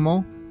 who's the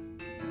mole?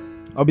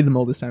 I'll be the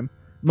mole this time.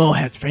 Mo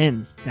has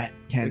friends that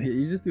can Okay,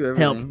 you just do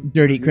help everything.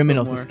 dirty You put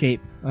criminals more-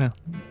 escape. Well,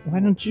 why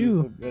don't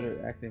you? put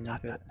better acting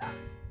like it.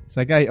 Is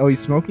that guy, oh, he's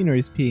smoking or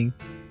he's peeing?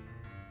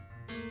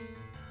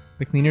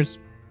 The cleaner's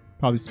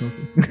probably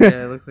smoking.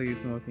 Yeah, it looks like he's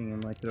smoking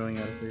and like throwing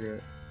out a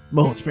cigarette.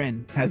 Mo's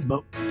friend has a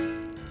boat.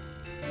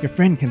 Your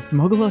friend can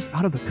smuggle us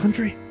out of the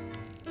country?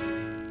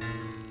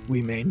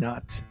 We may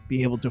not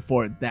be able to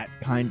afford that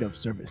kind of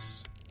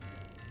service.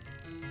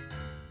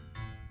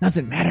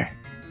 Doesn't matter.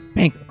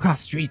 Bank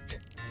across street.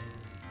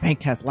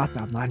 Bank has lots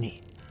of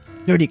money.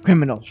 Dirty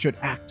criminals should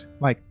act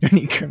like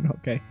dirty criminal.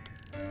 Okay,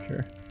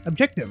 sure.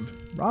 Objective: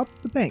 rob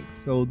the bank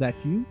so that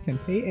you can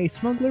pay a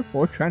smuggler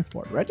for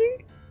transport. Ready?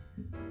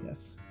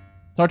 Yes.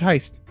 Start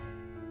heist.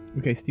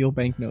 Okay, steal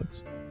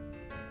banknotes.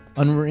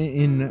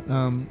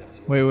 Unwritten.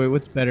 Wait.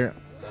 What's better?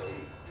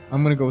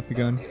 I'm gonna go with the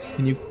gun.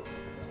 Can you?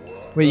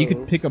 Wait, you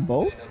could pick a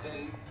bolt?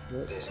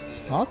 What?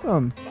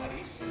 Awesome.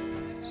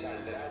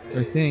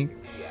 I think.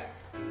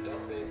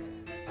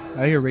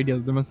 I hear radio.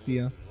 There must be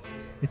a.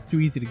 It's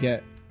too easy to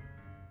get.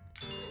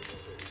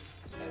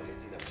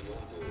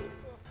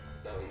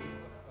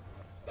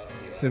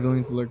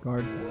 Civilians alert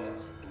guards.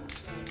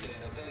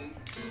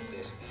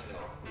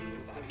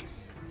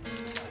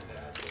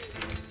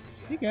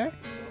 Hey guy,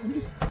 I'm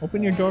just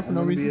open your door for I'm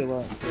no gonna be reason. a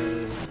lot slower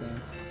this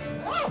time.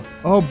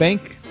 Oh,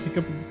 bank. Pick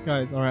up the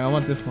disguise. Alright, I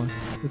want this one.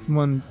 This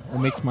one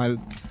makes my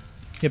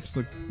hips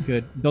look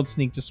good. Don't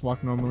sneak, just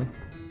walk normally.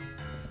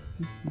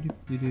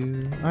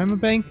 I'm a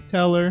bank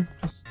teller.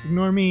 Just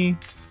ignore me.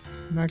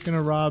 I'm not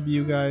gonna rob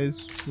you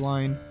guys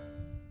blind.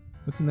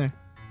 What's in there?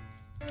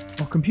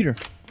 Oh, computer.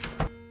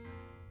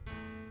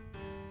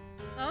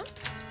 Huh?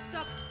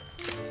 Stop.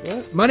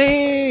 What?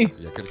 Money!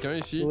 Il y a quelqu'un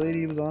ici? The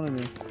lady was on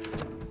me.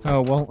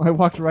 Oh, well, I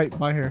walked right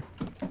by her.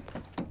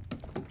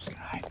 I'm just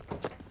gonna hide.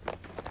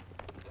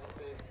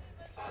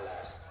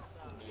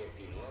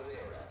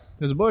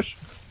 There's a bush.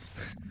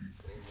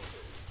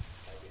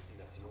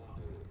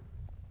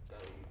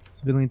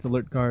 Civilians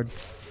alert guards.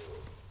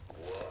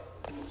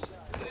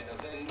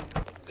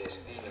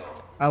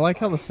 I like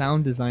how the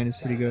sound design is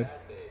pretty good.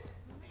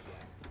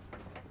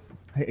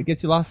 I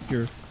guess you lost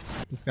your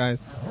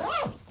disguise.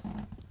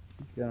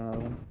 He's got another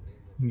one.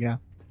 Yeah.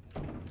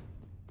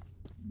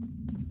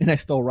 And I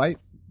stole right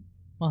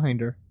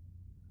behind her.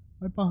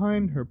 Right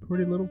behind her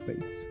pretty little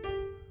face.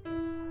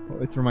 Oh,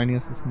 it's reminding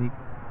us to sneak.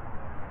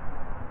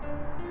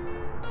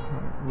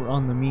 Alright, we're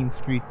on the mean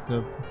streets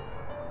of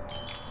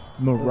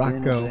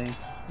Morocco.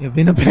 Yeah,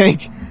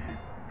 Vinnabank.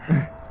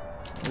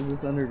 Is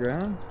this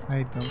underground?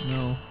 I don't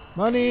know.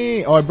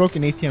 Money! Oh, I broke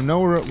an ATM. No,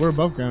 we're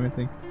above ground, I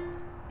think.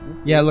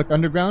 Yeah, look,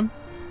 underground.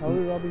 How are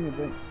we robbing a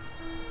bank?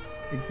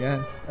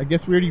 I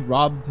guess we already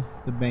robbed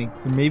the bank.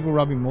 Maybe we're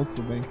robbing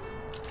multiple banks.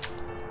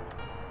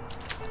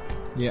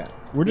 Yeah,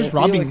 we're just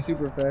robbing. Like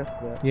super fast.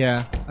 But...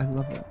 Yeah, I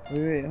love that.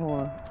 Wait,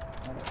 hold on.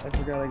 I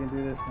forgot I can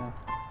do this now.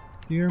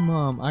 Dear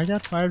Mom, I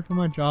got fired from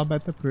my job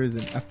at the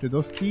prison after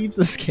those thieves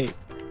escaped.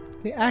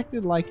 They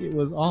acted like it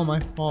was all my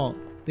fault.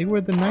 They were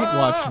the night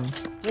watchmen.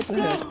 What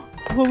the heck?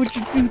 What would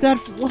you do that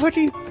for? What are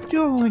you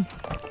doing?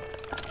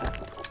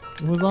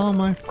 It was all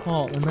my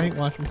fault. The night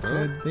watchman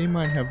said they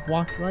might have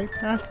walked right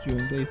past you,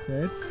 and they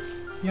said,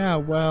 yeah,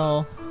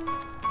 well,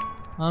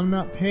 I'm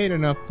not paid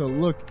enough to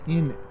look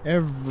in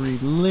every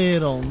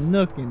little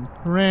nook and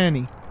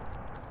cranny.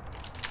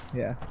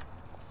 Yeah,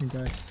 same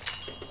guy.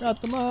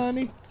 Got the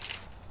money.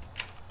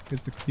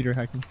 It's the computer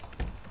hacking.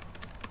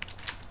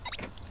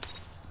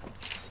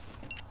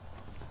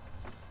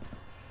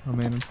 Oh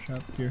man, I'm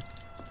trapped here.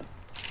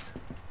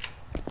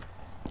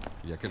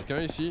 Il y a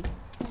quelqu'un ici?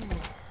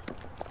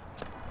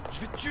 Je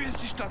vais te tuer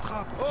si je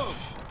t'attrape. Oh!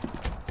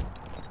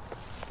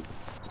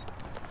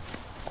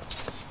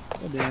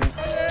 Oh, damn it.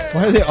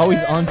 Why are they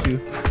always on you?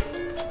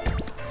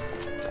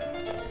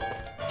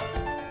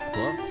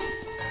 Quoi?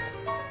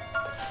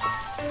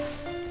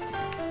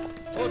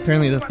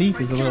 Apparently the thief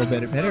is a little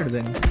bit better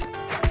than you.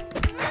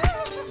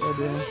 Oh,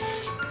 damn.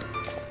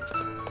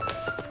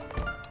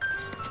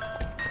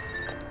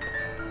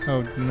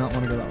 Oh, do not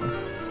want to go that way.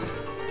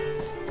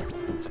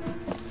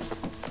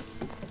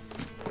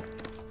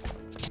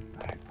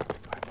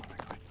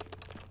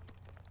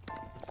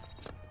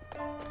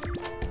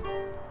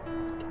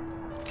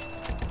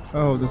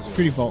 Oh, the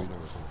security vault.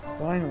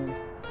 Finally.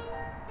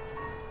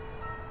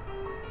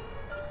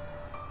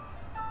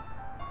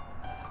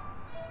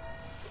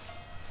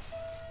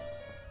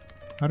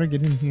 How do I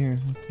get in here?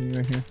 Let's see,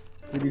 right here.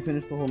 Did you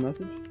finish the whole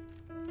message?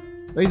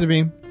 Laser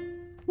beam.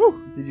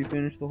 Woo! Did you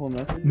finish the whole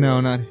message? No,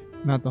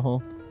 not the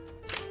whole.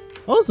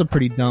 Oh, it's a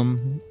pretty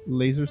dumb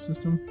laser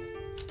system.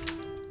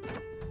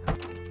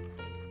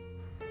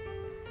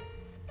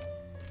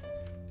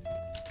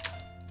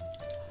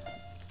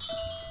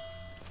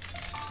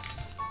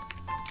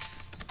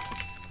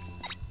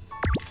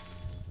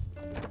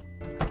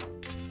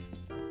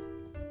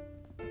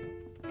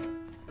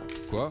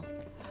 Quoi?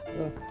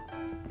 Oh,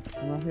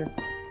 I'm not here.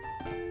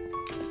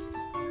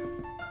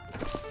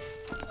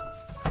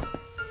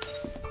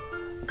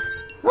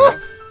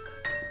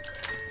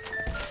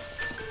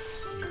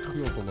 J'ai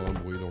cru entendre un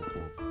bruit dans le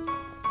coin.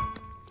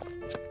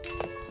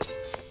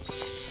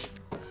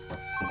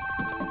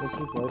 What's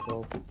this light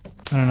bulb?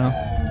 I don't know.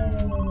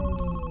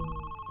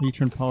 You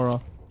turn power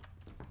off.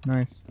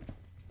 Nice.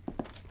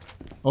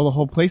 Oh, the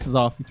whole place is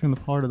off. You turn the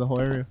power to the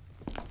whole area.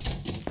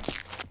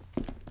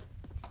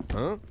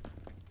 Hein?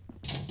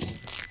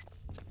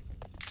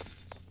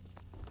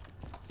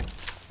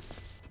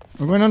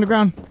 We're going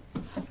underground.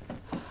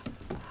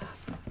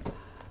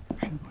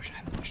 Hide and push,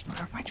 they'll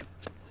never find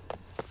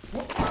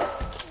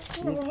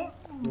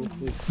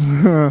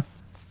you.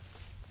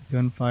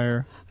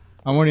 Gunfire.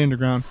 I'm already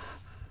underground.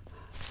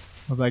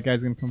 Oh, that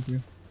guy's gonna come for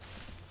you.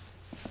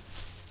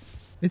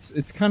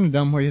 It's kind of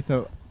dumb where you have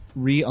to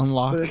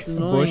re-unlock But it's a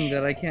annoying bush.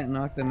 that I can't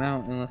knock them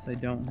out unless I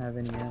don't have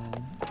any ammo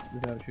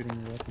without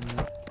shooting the weapon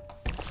yet.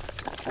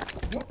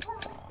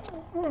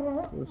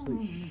 Go to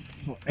sleep.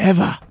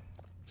 Forever.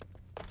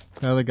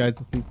 The other guy's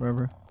asleep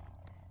forever.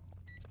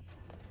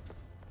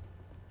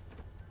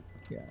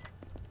 Yeah.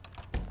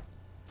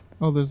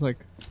 Oh, there's like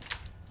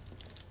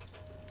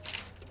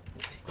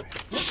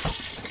secrets.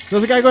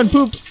 There's a guy going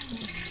poop.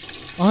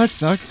 Oh, that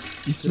sucks.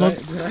 You smoke.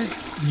 Did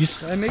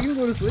I make him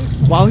go to sleep?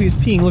 While he's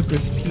peeing, look,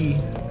 there's pee.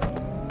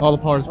 All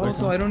the power's back Oh,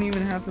 so on. I don't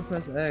even have to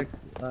press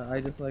X. I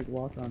just like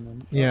walk on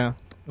them. Yeah,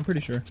 I'm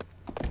pretty sure.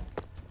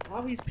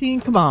 While he's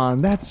peeing, come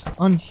on, that's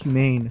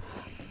unhumane.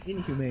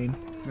 Inhumane.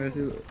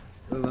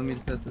 Let me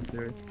just test this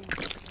theory.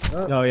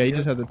 Oh yeah, you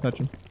just have to touch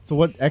him. So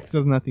what? X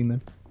does nothing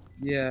then.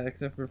 Yeah,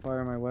 except for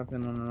fire my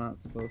weapon when I'm not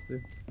supposed to.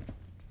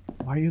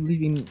 Why are you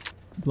leaving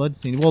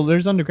bloodstain? Well,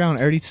 there's underground.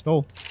 I already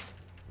stole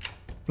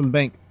from the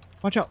bank.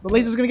 Watch out, the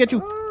laser's gonna get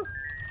you.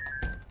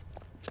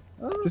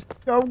 Just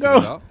go, go.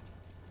 Là.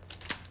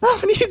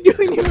 What are you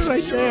doing? You're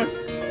right there.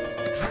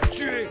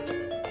 Tuer.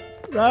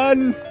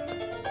 Run.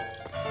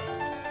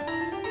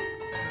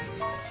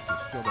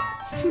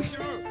 Je suis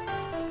sûr de...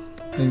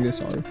 I think they're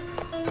sorry.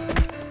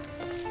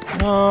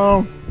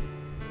 No.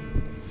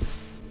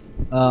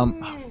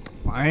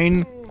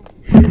 Fine.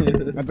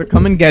 I have to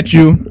come and get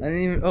you. I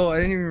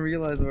didn't even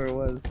realize where it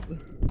was.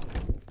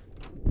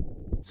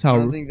 So I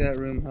don't think that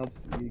room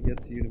helps you,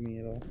 gets you to me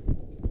at all.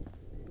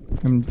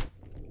 I'm.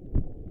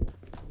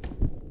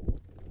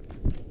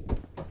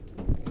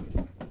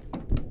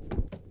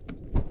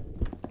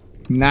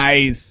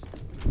 Nice.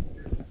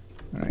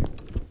 All right.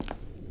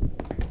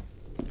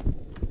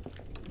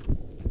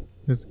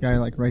 This guy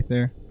like right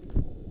there.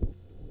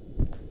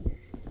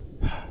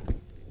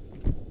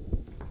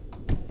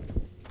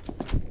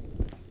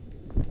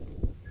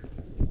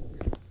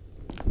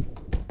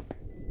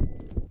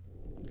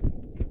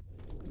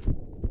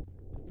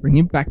 Bring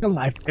him back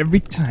alive every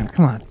time.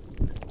 Come on.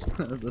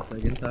 The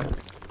second time.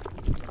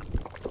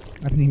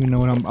 I don't even know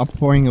what I'm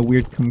pouring a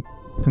weird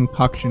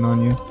concoction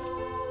on you. Life.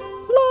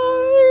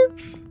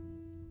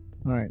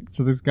 All right.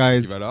 So this guy Qui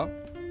is va là?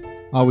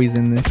 always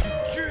in this.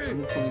 Tué.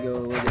 I'm just gonna go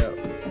look out.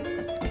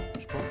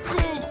 Je pense.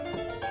 Cours.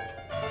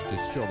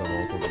 J'étais sûr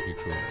d'avoir entendu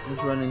quelque chose.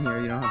 Just run in here,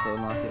 you don't have to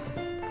unlock it.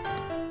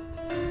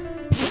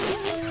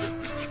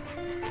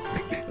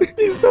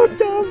 He's so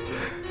dumb.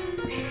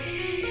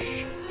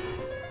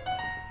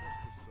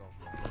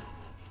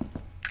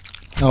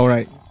 All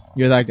right,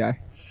 you're that guy.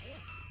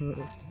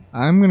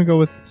 I'm gonna go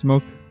with the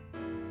smoke.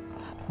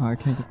 Oh, I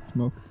can't get the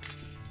smoke.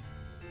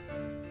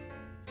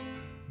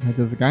 Alright,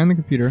 there's a guy on the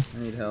computer. I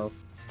need help.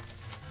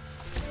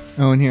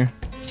 Oh, in here.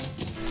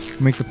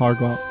 Make the power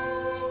go out.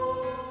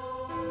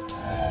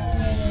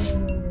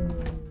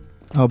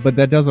 Oh, but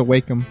that does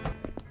awake him.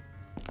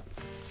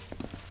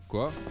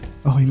 Quoi?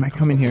 Oh, he might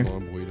come in here.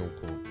 J'entends un bruit dans le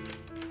coin.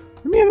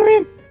 Let me in, let me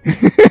in.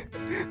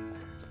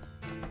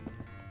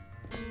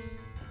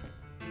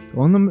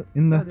 Go in the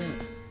God damn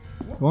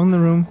it. go in the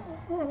room.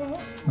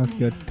 That's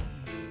good.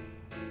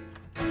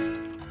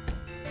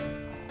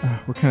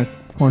 We're kind of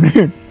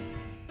cornered.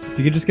 If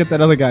you could just get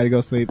that other guy to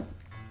go sleep,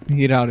 we can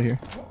get out of here.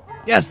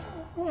 Yes.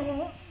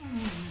 Dude,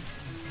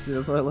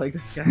 that's why I like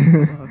this guy so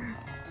much.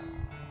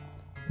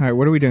 All right,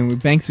 what are we doing? We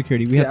bank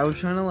security. We Yeah, I have. was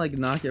trying to like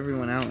knock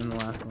everyone out in the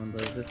last one,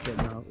 but it just kept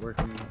not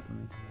working out for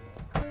me.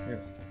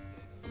 Here.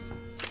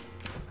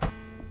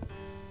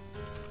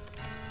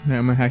 Yeah,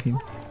 I'm hacking.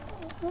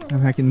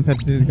 I'm hacking the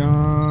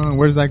Pentagon.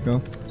 Where does that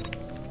go?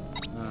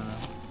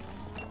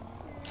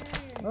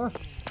 Oh,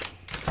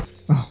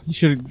 Oh, you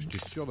should. J'étais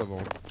sûr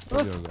d'avoir. C'est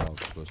pas bien grave, de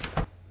toute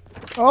façon.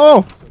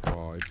 Oh. Ça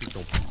part. Et puis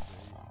tant pis.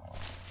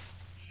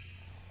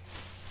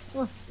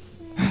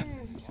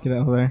 Just get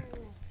out of there.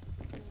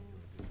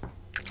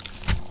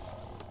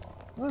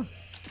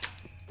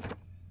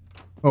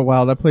 Oh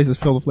wow, that place is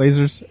filled with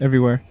lasers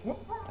everywhere.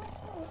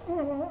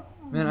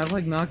 man, I've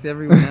like knocked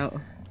everyone out.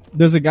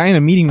 There's a guy in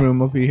a meeting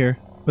room over here,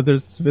 but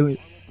there's civilian.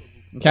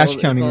 Cash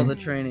counting It's all room. the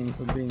training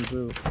for being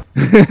blue.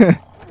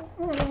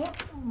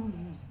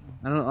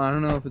 I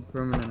don't know if it's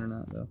permanent or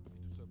not though.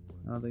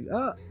 I don't think.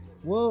 Ah,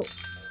 whoa.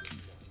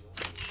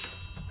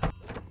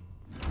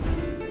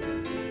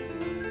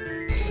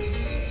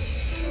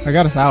 I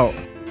got us out,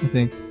 I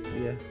think.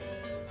 Yeah.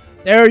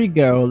 There you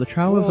go. The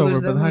trial is Whoa, over.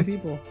 there's But that the many high.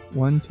 people.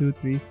 1, 2,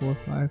 3, 4,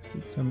 5,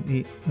 6, 7,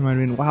 8. There might have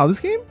been. Wow, this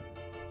game.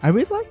 I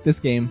really like this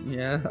game.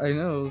 Yeah, I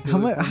know. How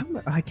much?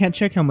 I can't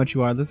check how much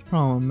you are. That's a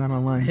problem. I'm not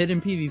online.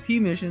 Hidden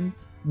PvP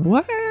missions.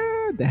 What?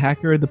 The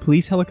hacker, the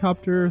police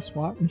helicopter,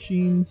 SWAT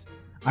machines.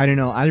 I don't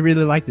know. I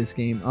really like this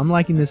game. I'm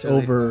liking this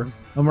Really over.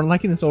 fun. I'm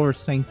liking this over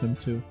Sanctum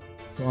too.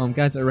 So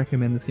guys, I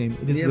recommend this game.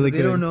 It is Yeah, really but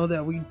they good. don't know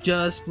that we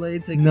just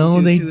played Sanctum No,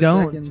 2 they 2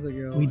 don't. seconds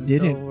ago. We and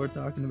didn't. So we're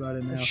talking about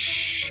it now.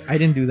 Shh! I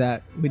didn't do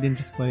that. We didn't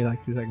just play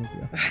like 2 seconds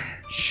ago.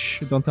 Shh!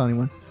 Don't tell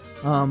anyone.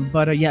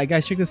 But yeah,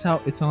 guys, check this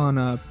out. It's on.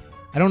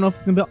 I don't know if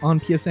it's on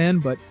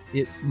PSN, but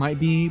it might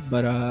be.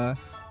 But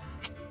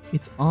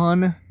it's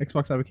on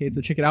Xbox Live Arcade,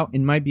 so check it out. It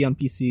might be on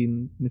PC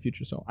in the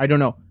future, so I don't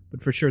know,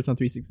 but for sure it's on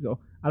 360. So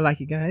I like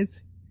it,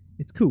 guys.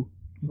 It's cool.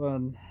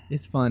 Fun.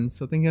 It's fun.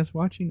 So thank you guys for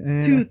watching.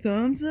 And 2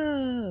 thumbs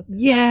up.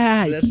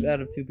 yeah. That's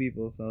out of 2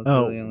 people, so it's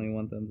Oh. really only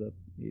 1 thumbs up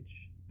each.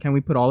 Can we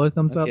put all the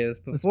thumbs up? Okay, let's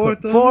put Let's 4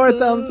 put thumbs 4 up.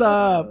 thumbs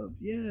up.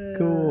 Yeah.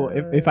 Cool.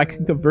 If I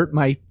can convert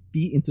my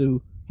feet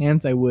into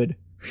hands, I would.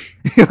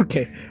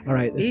 Okay. All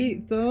right.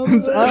 8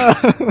 Thumbs thumbs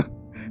up. up.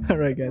 All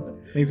right, guys.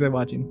 Thanks for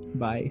watching.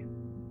 Bye.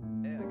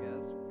 Hey, I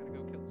guess we're gonna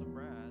go kill some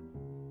rats.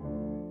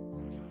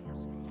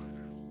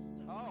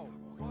 Oh,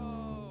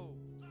 whoa!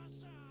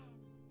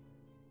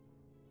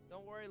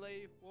 Don't worry,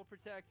 lady. We'll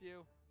protect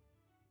you.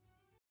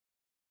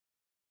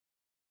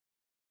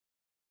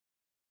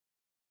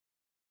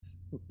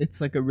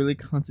 It's like a really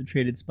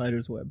concentrated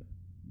spider's web,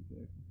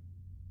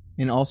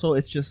 and also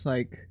it's just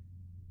like,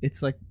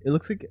 it's like it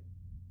looks like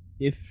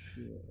if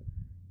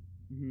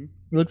Mm-hmm.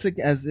 it looks like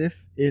as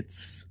if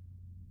it's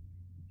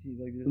See,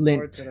 like there's Lint.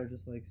 parts that are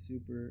just like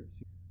super.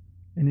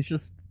 and it's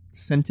just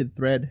scented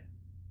thread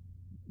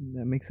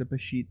that makes up a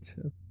sheet.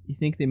 You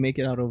think they make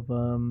it out of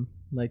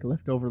like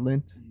leftover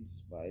lint,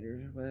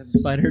 Spider webs.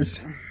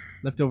 spiders,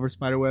 leftover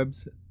spider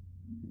webs?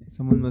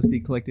 Someone must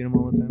be collecting them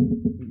all the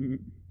time. Mhm.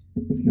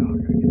 It's like, oh, I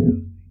gotta get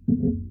those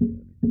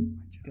things.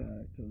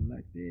 Gotta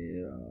collect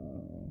it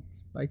all.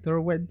 Spider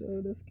webs.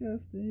 So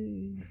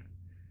disgusting.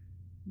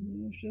 You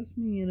know, it's just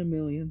me and a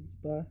million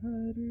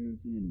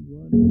spiders in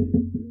one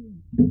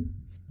bedroom.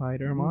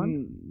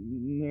 Spider-Man?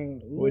 No,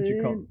 What'd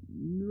you call-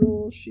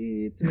 roll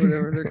sheets or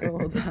whatever they're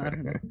called. I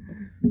don't know.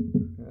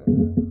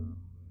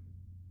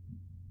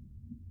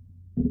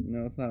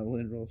 No, it's not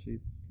lint roll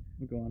sheets.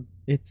 Go on.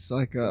 It's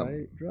like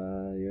a...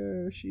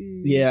 Dryer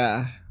sheets.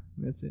 Yeah,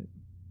 that's it.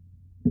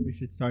 We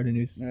should start a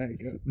new... Alright,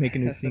 go. make a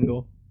new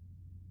single.